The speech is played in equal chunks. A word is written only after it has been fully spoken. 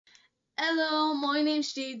Hello, my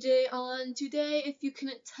name's JJ, and today, if you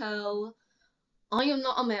couldn't tell, I am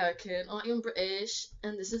not American, I am British,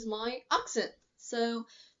 and this is my accent. So,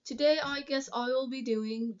 today I guess I will be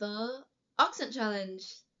doing the accent challenge.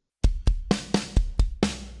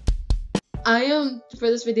 For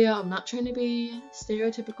this video, I'm not trying to be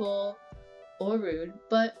stereotypical or rude,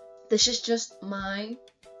 but this is just my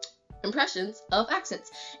impressions of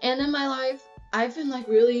accents. And in my life, I've been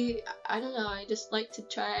really, I don't know, I just like to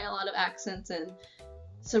try a lot of accents, and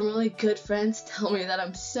some really good friends tell me that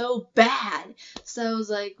I'm so bad. So I was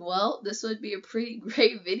like, well, this would be a pretty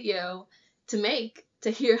great video to make to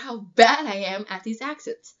hear how bad I am at these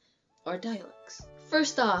accents or dialects.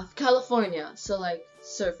 First off, California, so like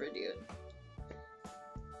surfer dude.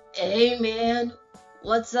 Hey man,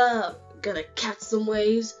 what's up? Gonna catch some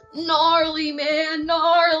waves? Gnarly man,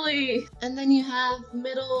 gnarly! And then you have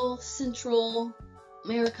Middle Central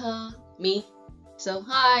America, me. So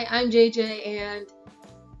hi, I'm JJ, and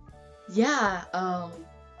yeah,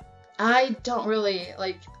 I don't really,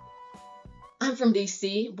 I'm from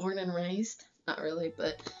DC, born and raised. Not really,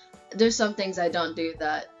 but there's some things I don't do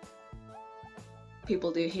that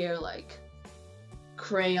people do here, like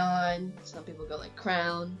crayon. Some people go like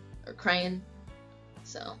crown or crayon.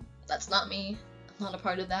 So that's not me. I'm not a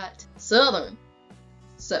part of that. Southern.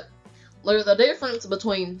 So there's a difference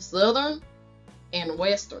between Southern and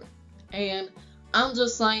Western. And I'm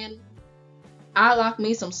just saying, I like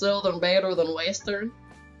me some Southern better than Western.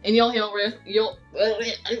 And you'll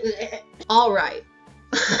alright.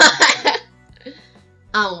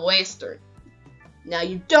 I'm Western. Now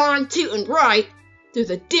you darn tootin' right, there's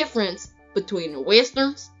a difference between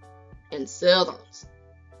Westerns and Southerns.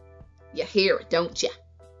 You hear it, don't ya?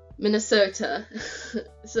 Minnesota.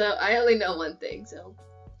 So I only know one thing, so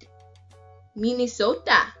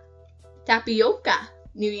Minnesota. Tapioca.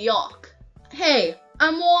 New York. Hey,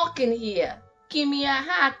 I'm walking here. Give me a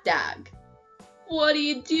hot dog. What are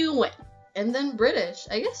you doing? And then British.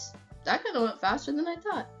 I guess that kind of went faster than I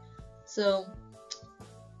thought. So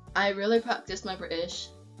I really practiced my British.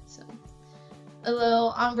 So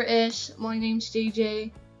hello, I'm British. My name's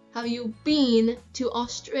JJ. Have you been to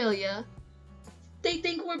Australia? They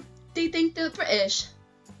think they're British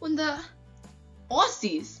when the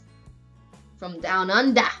Aussies from down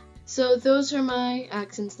under. So those are my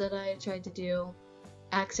accents that I tried to do.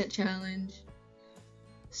 Accent challenge.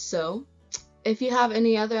 So if you have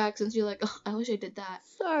any other accents you're like, oh, I wish I did that.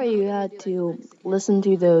 Sorry you had to listen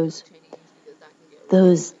to those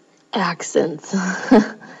accents.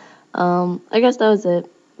 I guess that was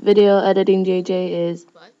it. Video editing JJ is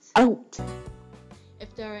out.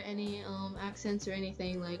 If there are any accents or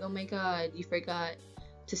anything like, oh my god, you forgot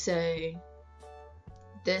to say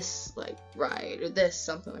this right, or this,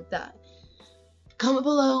 something like that, comment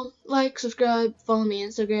below, like, subscribe, follow me on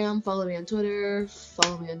Instagram, follow me on Twitter,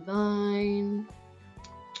 follow me on Vine,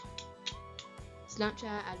 Snapchat,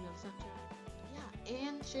 add me on Snapchat. Yeah,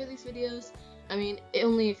 and share these videos. I mean,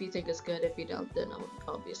 only if you think it's good. If you don't, then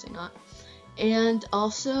obviously not. And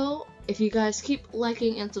also, if you guys keep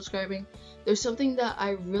liking and subscribing, there's something that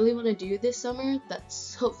I really want to do this summer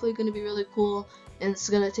that's hopefully going to be really cool, and it's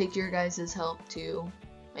going to take your guys' help to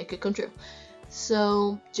make it come true.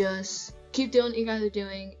 So just keep doing what you guys are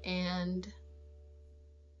doing, and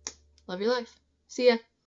love your life. See ya.